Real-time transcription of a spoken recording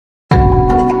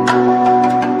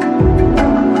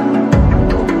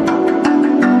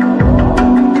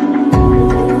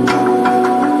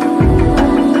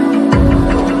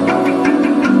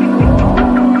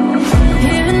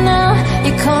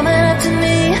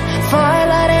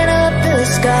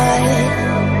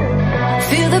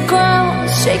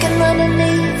shaking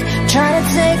underneath, trying to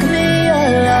take me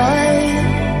alive.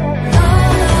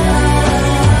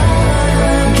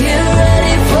 Get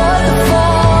ready for the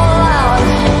fallout.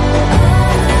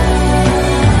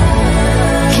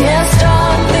 Can't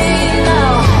stop me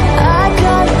now. I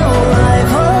got no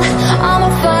rival. I'ma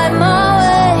fight my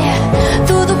way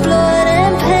through the blood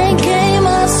and pain, game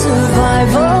of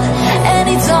survival.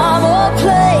 Any time or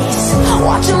place,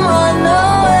 watch 'em run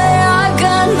away. I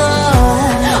got none.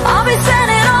 I'll be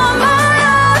standing on my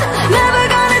own, never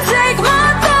gonna take my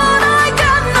throne. I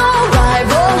got no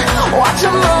rival. Watch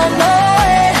 'em run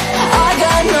away. I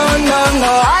got no, no,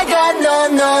 no. I got no,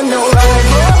 no, no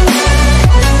rival.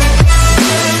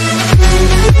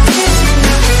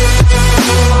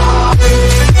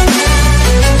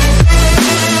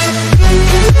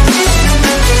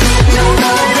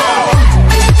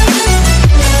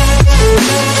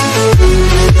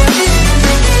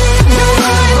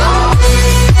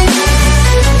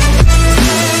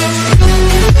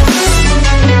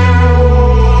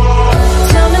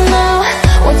 Tell me now,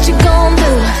 what you gonna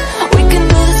do? We can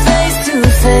do this face to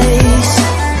face.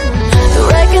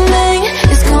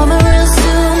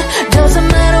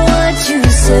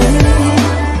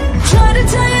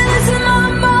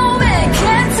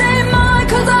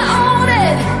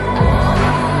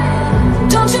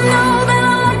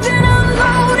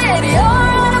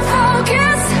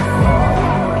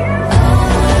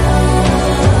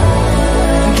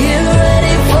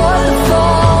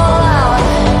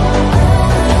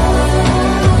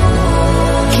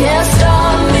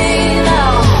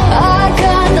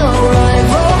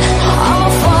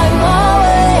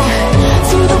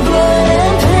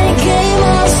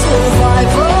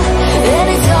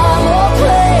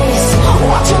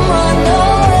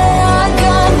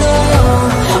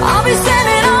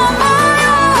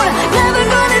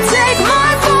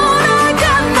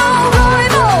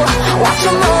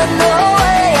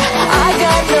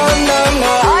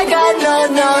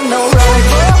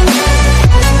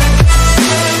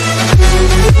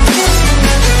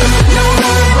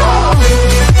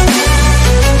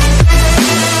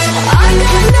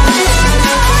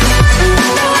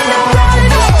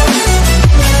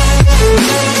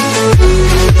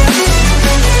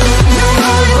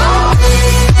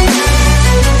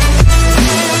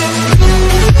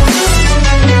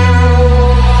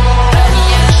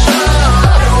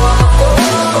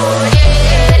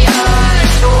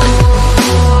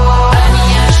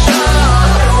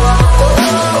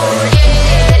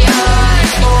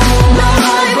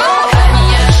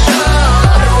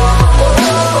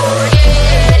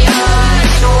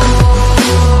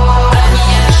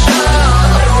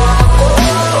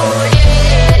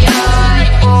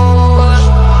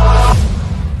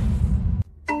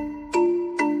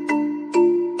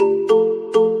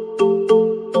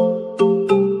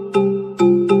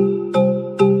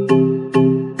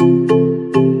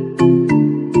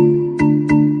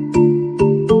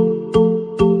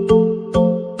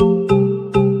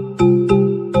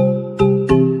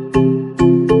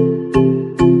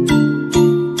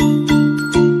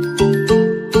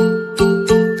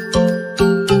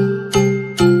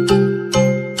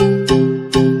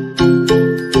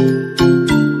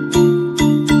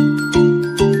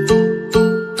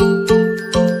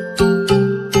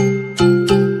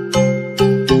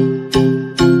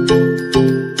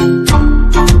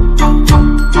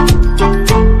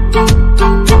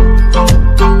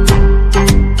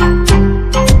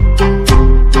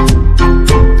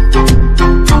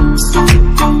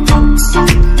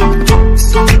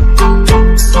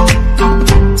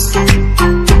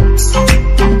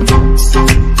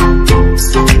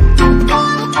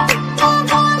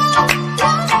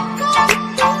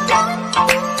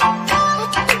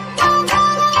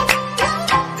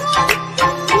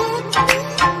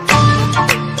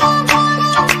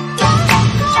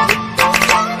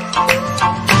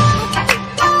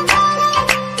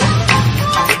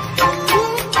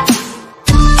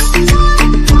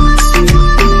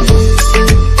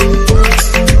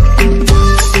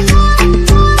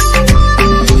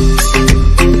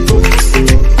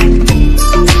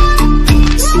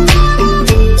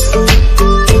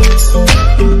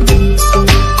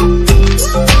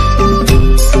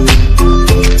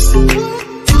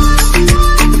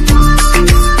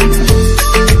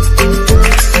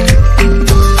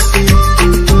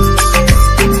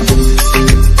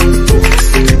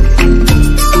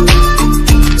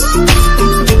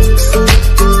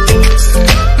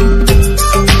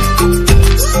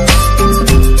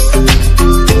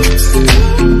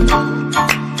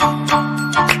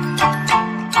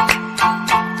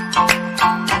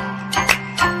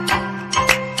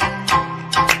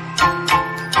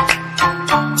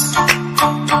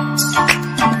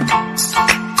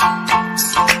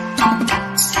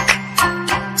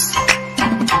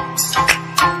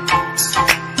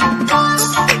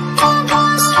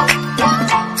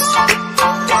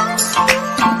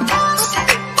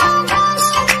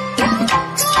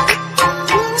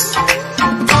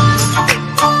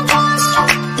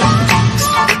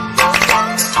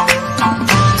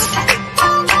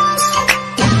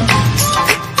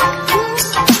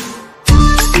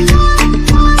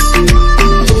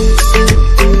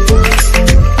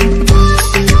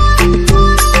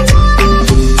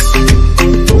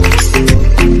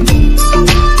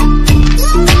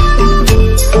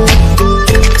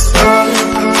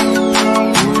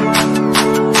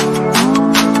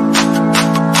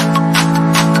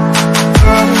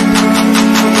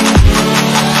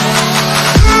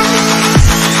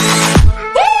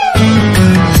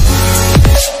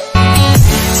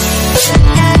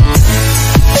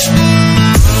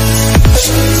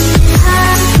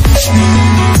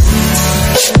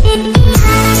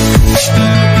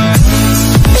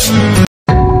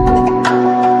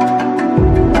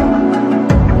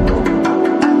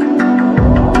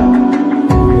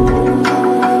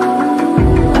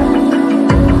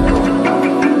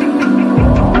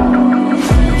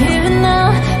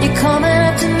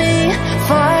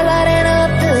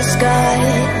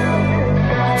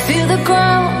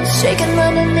 shaking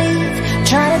underneath,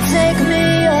 trying to take